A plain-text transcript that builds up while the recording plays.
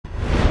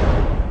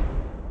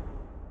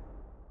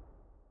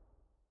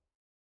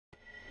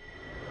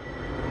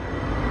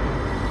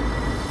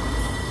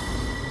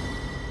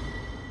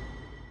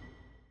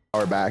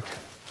Power back.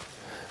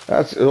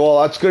 That's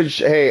good.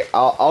 Hey,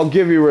 I'll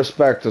give you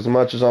respect as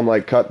much as I'm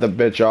like cut the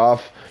bitch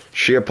off.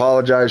 She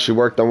apologized. She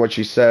worked on what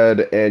she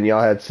said, and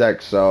y'all had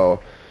sex. So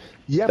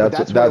Yeah, but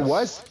that's that's what it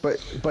was. But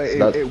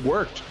that. it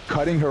worked.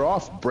 Cutting her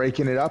off,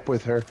 breaking it up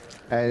with her,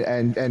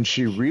 and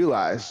she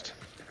realized,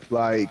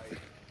 like,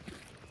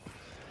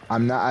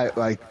 I'm not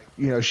like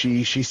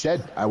she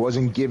said I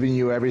wasn't giving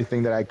you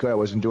everything that I could. I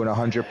wasn't doing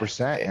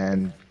 100%,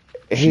 and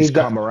Hey, she's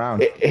come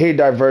around. hey,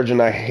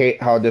 Divergent. I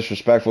hate how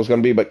disrespectful it's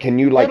gonna be, but can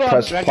you Hold like on,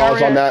 press I got pause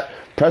on right that?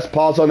 Press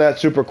pause on that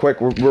super quick.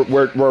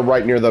 We're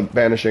right near the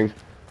vanishing.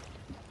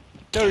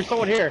 Dude, there's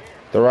someone here.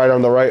 They're right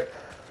on the right.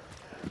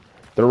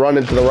 They're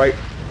running to the right.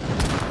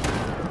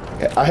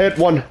 I hit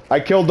one. I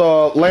killed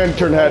the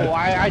lantern head. Oh,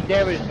 I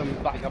damaged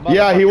him like a motherfucker.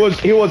 Yeah,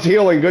 he was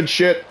healing. Good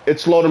shit. It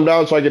slowed him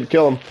down so I could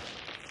kill him.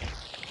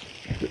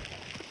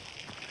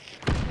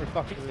 Where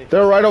fucking is he?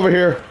 They're right over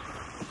here.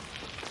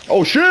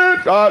 Oh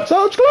shit!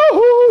 Sounds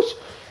close.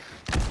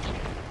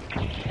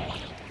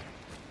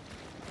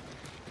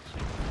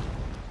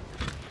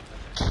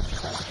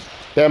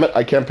 Damn it!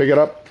 I can't pick it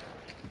up.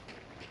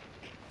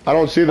 I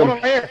don't see them. Hold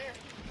on, right here.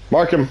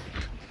 Mark him.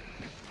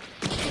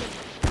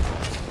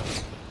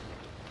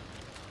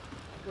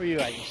 Where you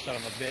at, you son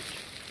of a bitch?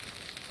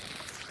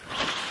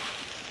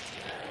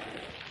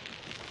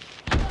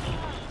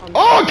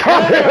 Oh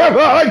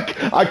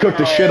god! I cooked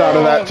the shit out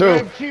of that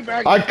too.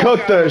 I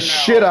cooked the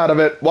shit out of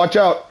it. Watch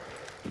out.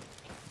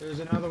 There's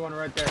another one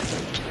right there.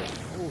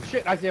 Oh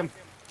shit, I see him.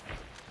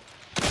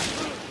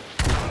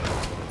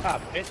 Ah,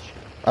 bitch.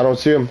 I don't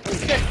see him. Oh,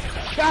 shit.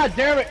 God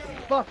damn it.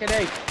 Fucking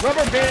A.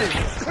 Rubber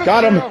band.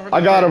 Got him. I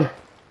got him.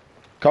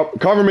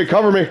 Cover me.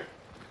 Cover me.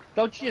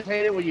 Don't you just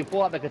hate it when you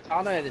pull out the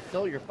katana and it's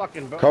still your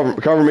fucking bow?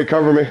 Cover me.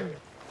 Cover me.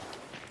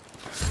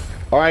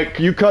 All right,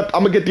 you cut.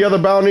 I'm gonna get the other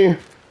bounty.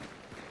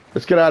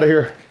 Let's get out of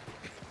here.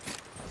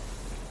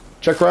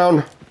 Check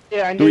around.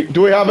 Yeah,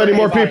 Do we have any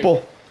more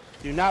people?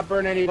 Do not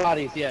burn any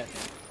bodies yet.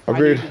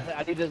 Agreed.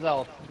 I need his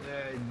health.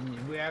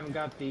 We haven't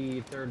got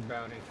the third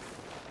bounty.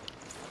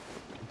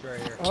 It's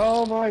right here.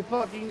 Oh my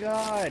fucking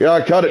god. Yeah,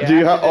 I cut it. Yeah, Do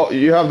you have? Oh,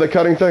 you have the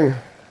cutting thing.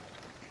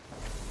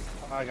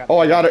 I got Oh,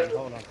 I got it.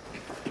 Hold on.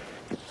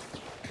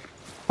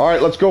 All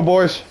right, let's go,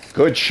 boys.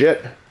 Good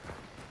shit.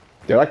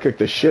 Dude, I kicked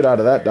the shit out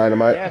of that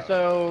dynamite. Yeah,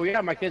 so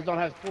yeah, my kids don't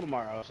have school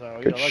tomorrow, so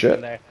Good election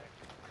shit. day.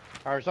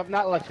 Or something,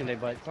 not election day,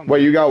 but something.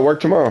 Wait, you got work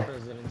tomorrow?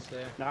 President's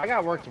Day. No, I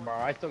got work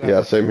tomorrow. I still got Yeah,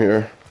 work. same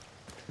here.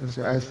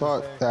 I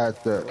thought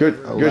that the Good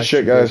election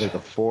shit, day was guys.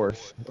 like the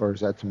 4th, or is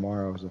that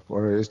tomorrow? Is the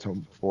 4th? It is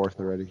the 4th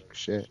already.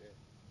 Shit.